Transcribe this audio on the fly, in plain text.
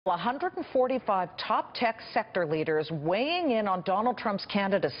145 top tech sector leaders weighing in on Donald Trump's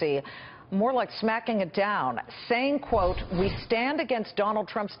candidacy, more like smacking it down, saying, quote, "We stand against Donald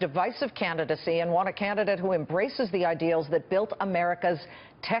Trump's divisive candidacy and want a candidate who embraces the ideals that built America's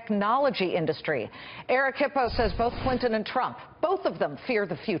technology industry." Eric Hippeau says both Clinton and Trump, both of them fear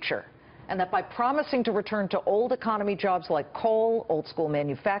the future, and that by promising to return to old economy jobs like coal, old school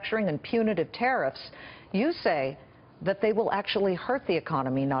manufacturing, and punitive tariffs, you say that they will actually hurt the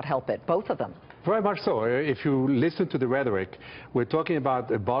economy, not help it, both of them. Very much so. If you listen to the rhetoric, we're talking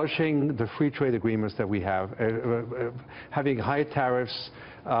about abolishing the free trade agreements that we have, having high tariffs,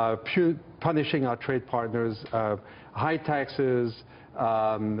 punishing our trade partners, high taxes.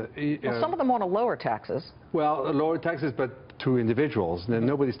 Well, some of them want to lower taxes. Well, lower taxes, but to individuals.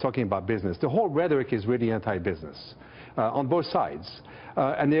 Nobody's talking about business. The whole rhetoric is really anti-business on both sides.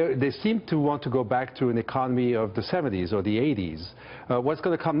 And they seem to want to go back to an economy of the 70s or the 80s. What's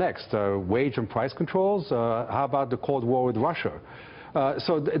going to come next? Wage and price controls? How about the Cold War with Russia?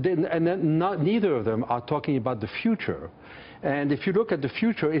 Neither of them are talking about the future. And if you look at the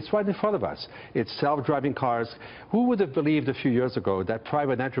future, it's right in front of us. It's self-driving cars. Who would have believed a few years ago that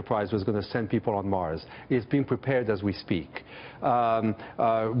private enterprise was going to send people on Mars? It's being prepared as we speak.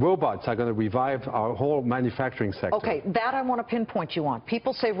 Robots are going to revive our whole manufacturing sector. Okay, that I want to pinpoint you on.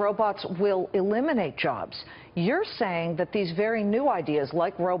 People say robots will eliminate jobs. You're saying that these very new ideas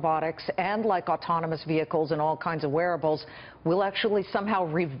like robotics and like autonomous vehicles and all kinds of wearables will actually somehow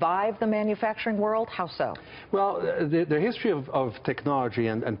revive the manufacturing world? How so? Well, the history of technology,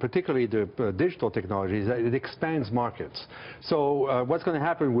 and particularly the digital technology, is that it expands markets. So what's going to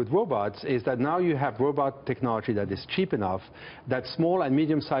happen with robots is that now you have robot technology that is cheap enough that small and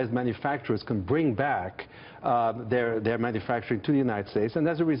medium-sized manufacturers can bring back their manufacturing to the United States, and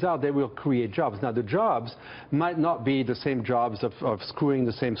as a result, they will create jobs. Now, the jobs might not be the same jobs of screwing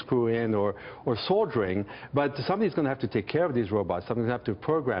the same screw in or soldering, but somebody's going to have to take care of these robots. Somebody's going to have to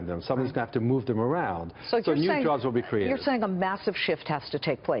program them. Somebody's going to have to move them around. So new jobs will be created. You're saying a massive shift has to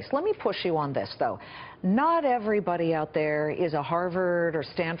take place. Let me push you on this, though. Not everybody out there is a Harvard or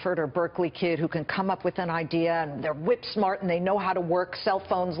Stanford or Berkeley kid who can come up with an idea and they're whip smart and they know how to work cell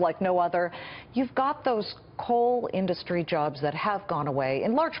phones like no other. You've got those coal industry jobs that have gone away,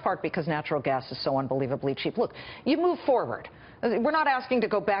 in large part because natural gas is so unbelievably cheap. Look, you move forward. We're not asking to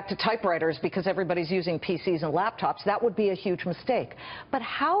go back to typewriters because everybody's using PCs and laptops. That would be a huge mistake. But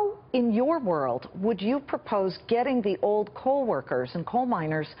how, in your world, would you propose getting the old coal workers and coal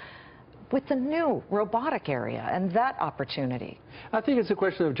miners with the new robotic area and that opportunity? I think it's a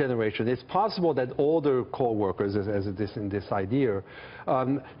question of generation. It's possible that older coal workers, as it is in this idea,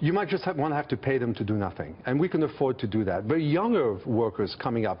 you might just want to have to pay them to do nothing, and we can afford to do that. But younger workers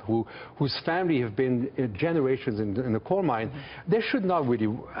coming up whose family have been generations in the coal mine, they should not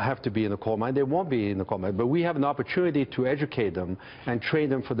really have to be in the coal mine. They won't be in the coal mine, but we have an opportunity to educate them and train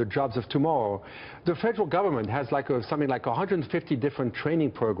them for the jobs of tomorrow. The federal government has something like 150 different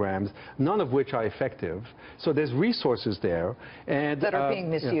training programs, none of which are effective. So there's resources there. And, that are being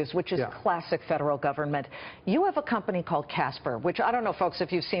misused, which is classic federal government. You have a company called Casper, which I don't know, folks,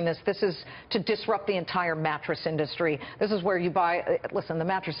 if you've seen this. This is to disrupt the entire mattress industry. This is where you buy, listen, the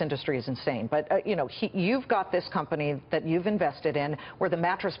mattress industry is insane, but, you know, you've got this company that you've invested in where the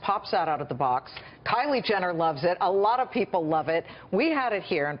mattress pops out of the box. Kylie Jenner loves it. A lot of people love it. We had it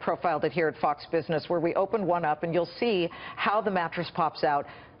here and profiled it here at Fox Business, where we opened one up, and you'll see how the mattress pops out.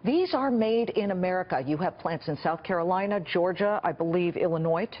 These are made in America. You have plants in South Carolina, Georgia, I believe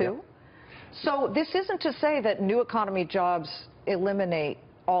Illinois, too. Yep. So this isn't to say that new economy jobs eliminate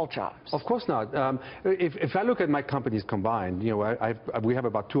all jobs. Of course not. If I look at my companies combined, you know, we have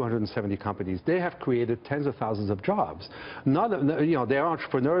about 270 companies. They have created tens of thousands of jobs. You know, they are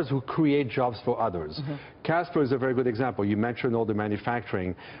entrepreneurs who create jobs for others. Casper is a very good example. You mentioned all the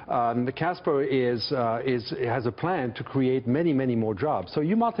manufacturing. Casper has a plan to create many, many more jobs. So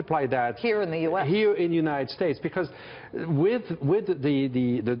you multiply that here in the U.S. Here in the United States, because with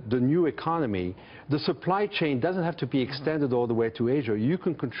the new economy, the supply chain doesn't have to be extended all the way to Asia. You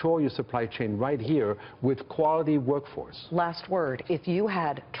can control your supply chain right here with quality workforce. Last word. If you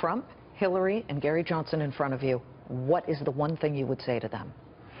had Trump, Hillary, and Gary Johnson in front of you, what is the one thing you would say to them?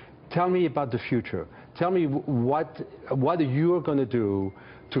 Tell me about the future. Tell me what you are going to do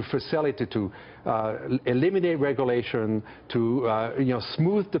to facilitate, to eliminate regulation, to you know,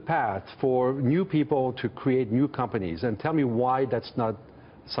 smooth the path for new people to create new companies. And tell me why that's not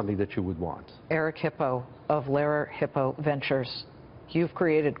something that you would want. Eric Hippeau of Lerer Hippeau Ventures. You've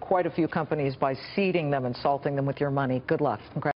created quite a few companies by seeding them and salting them with your money. Good luck. Congratulations.